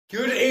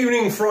Good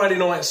evening, Friday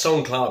Night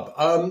Song Club.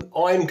 I'm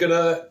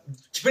gonna,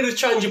 it's a bit of a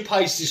change of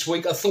pace this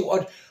week. I thought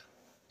I'd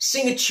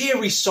sing a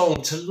cheery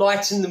song to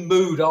lighten the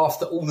mood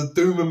after all the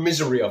doom and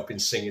misery I've been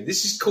singing.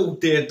 This is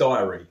called Dear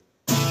Diary.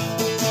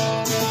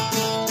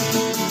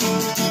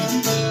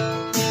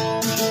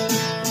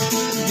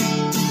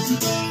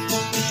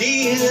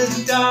 Dear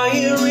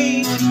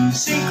diary,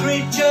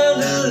 secret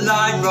journal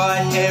I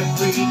write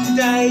every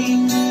day.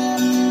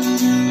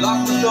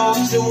 Lock the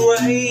thoughts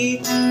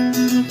away.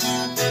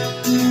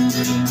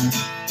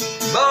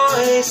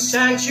 My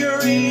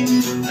sanctuary,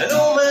 an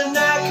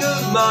almanac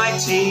of my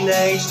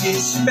teenage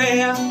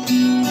despair.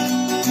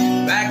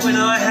 Back when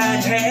I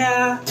had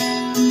hair,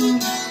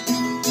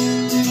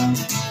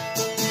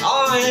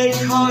 I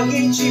can't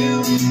get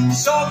you,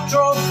 sock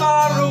draw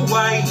far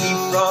away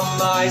from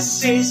my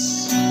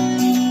sis.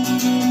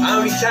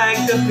 Only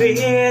take the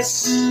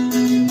piss.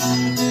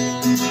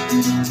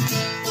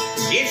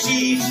 If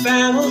she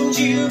found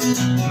you,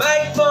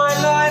 make my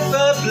life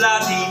a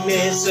bloody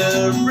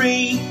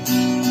misery.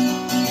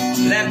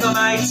 Let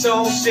my mates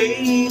all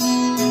see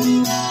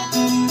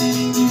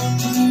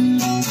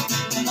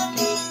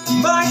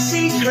my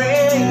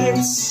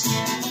secrets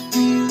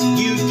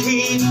you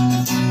keep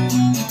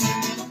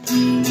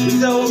with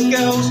those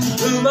girls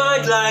whom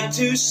I'd like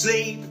to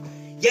sleep.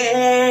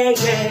 Yeah,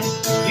 yeah,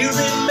 you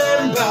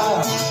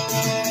remember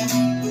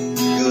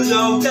good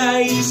old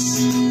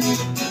days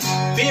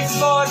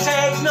before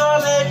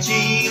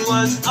technology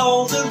was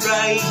all the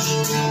rage.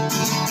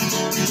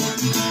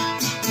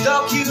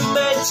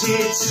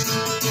 Documented,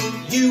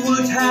 you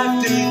would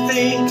have to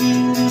think.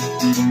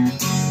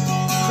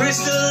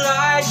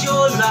 Crystallize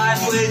your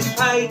life with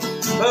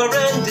paper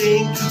and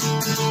ink.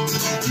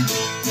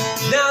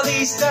 Now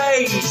these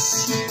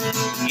days,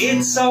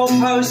 it's all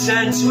posts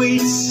and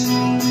tweets,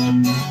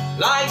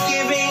 like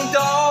giving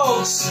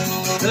dogs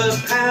the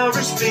power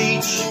of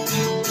speech.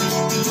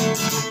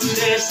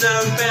 There's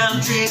no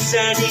boundaries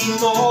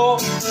anymore.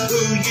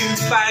 Who you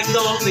banged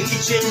on the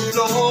kitchen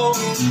floor,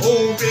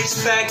 all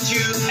respect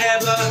you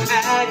ever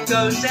had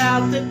goes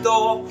out the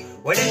door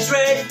when it's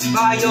read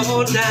by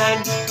your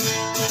nan.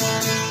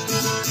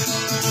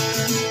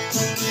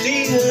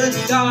 Dear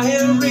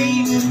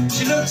diary,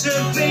 she looked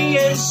at me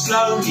and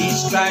slowly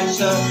scratched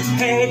her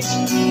head.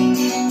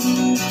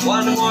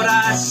 Wonder what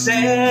I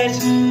said.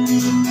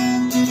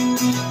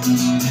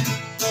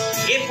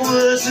 It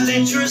was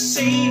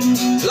literacy,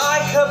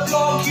 like a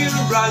blog you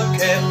wrote,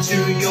 kept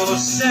to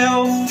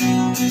yourself.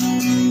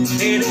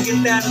 Didn't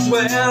get that as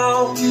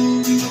well.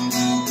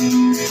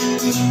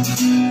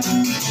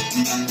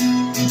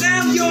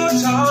 Now your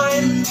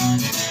time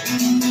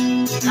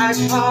has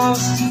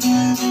passed.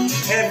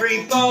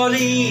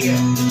 Everybody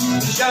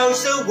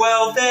shows the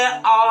world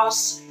their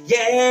arse.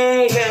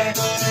 Yeah, yeah,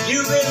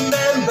 you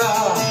remember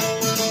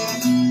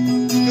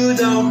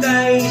good old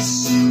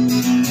days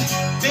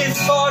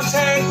before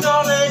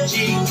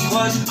technology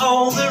was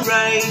all the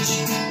rage.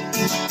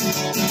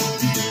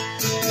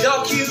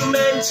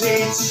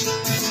 Documented,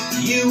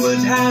 you would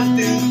have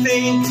to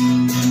think.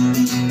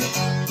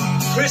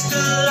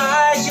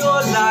 Crystallize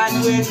your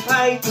life with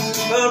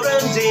paper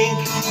and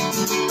ink.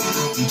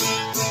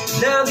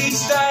 Now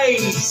these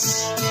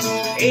days,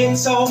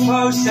 it's all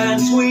posts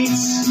and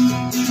tweets,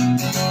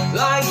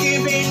 like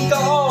giving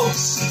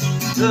dogs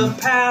the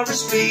power of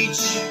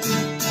speech.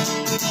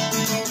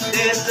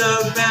 There's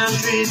no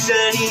boundaries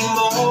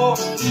anymore.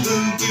 Who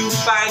you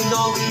banged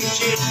on the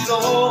kitchen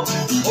floor,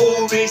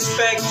 all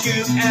respect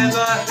you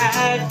ever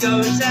had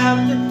goes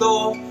out the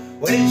door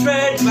when it's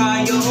read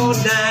by your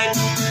nan.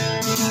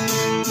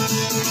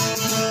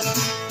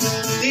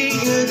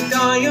 Dear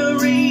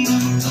diary,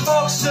 a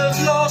box of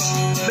lost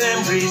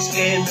memories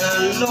in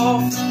a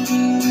loft.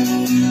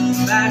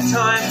 That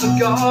time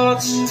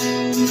forgot.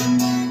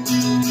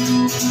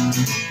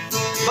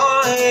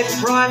 My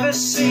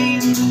privacy,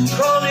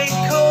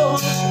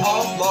 chronicles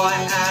of my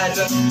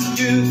adult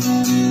youth,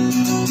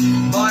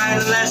 my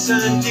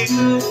lesson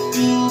youth.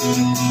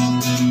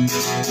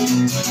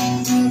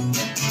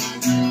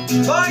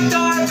 My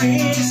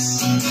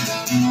diaries,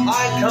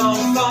 I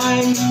can't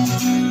find.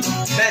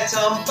 Bet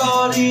on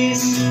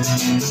bodies,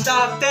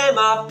 stuck them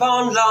up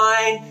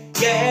online.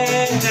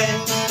 Yeah,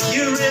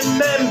 you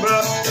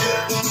remember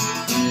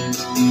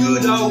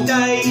good old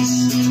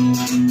days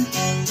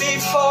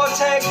before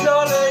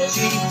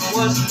technology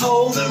was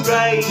all the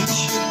rage.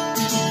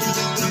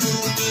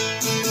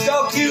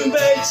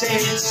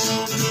 Documented,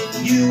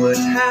 you would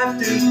have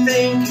to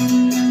think.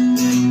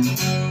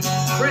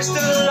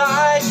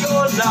 Crystallize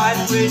your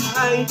life with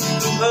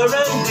paper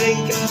and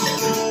ink.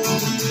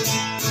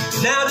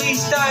 Now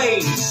these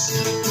days,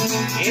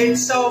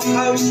 it's all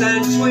posts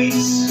and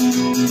tweets,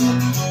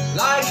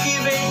 like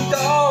giving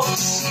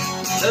dogs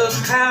the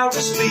power of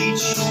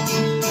speech.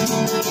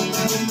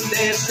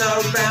 There's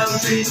no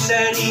boundaries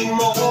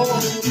anymore.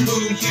 Who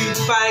you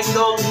banged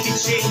on the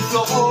kitchen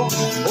floor,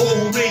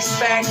 all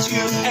respect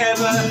you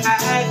ever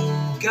had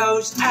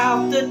goes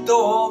out the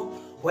door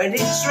when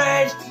it's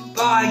read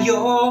by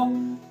your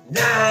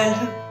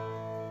nan.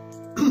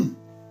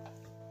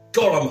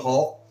 God, I'm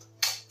hot.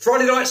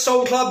 Friday Night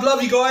Song Club.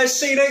 Love you guys.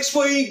 See you next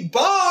week.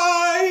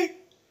 Bye.